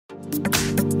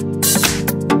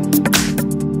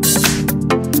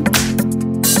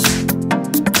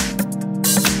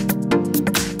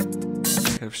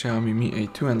Xiaomi Mi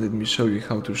A2 and let me show you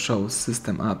how to show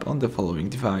system app on the following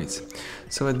device.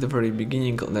 So at the very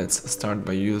beginning, let's start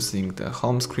by using the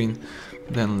home screen.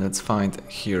 Then let's find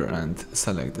here and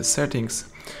select the settings.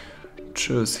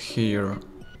 Choose here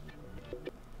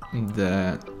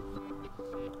the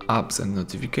apps and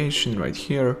notification right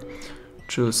here.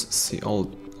 Choose see all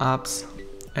apps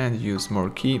and use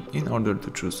more key in order to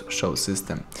choose show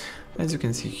system. As you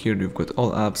can see here, you've got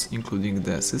all apps, including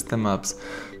the system apps,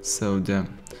 so the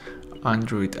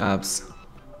Android apps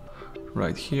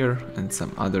right here and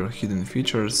some other hidden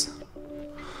features.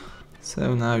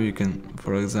 So now you can,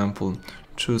 for example,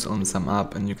 choose on some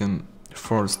app and you can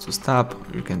force to stop,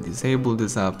 you can disable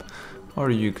this app, or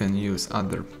you can use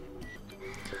other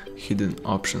hidden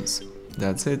options.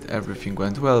 That's it, everything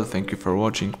went well, thank you for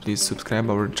watching, please subscribe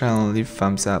our channel, leave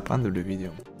thumbs up under the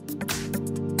video.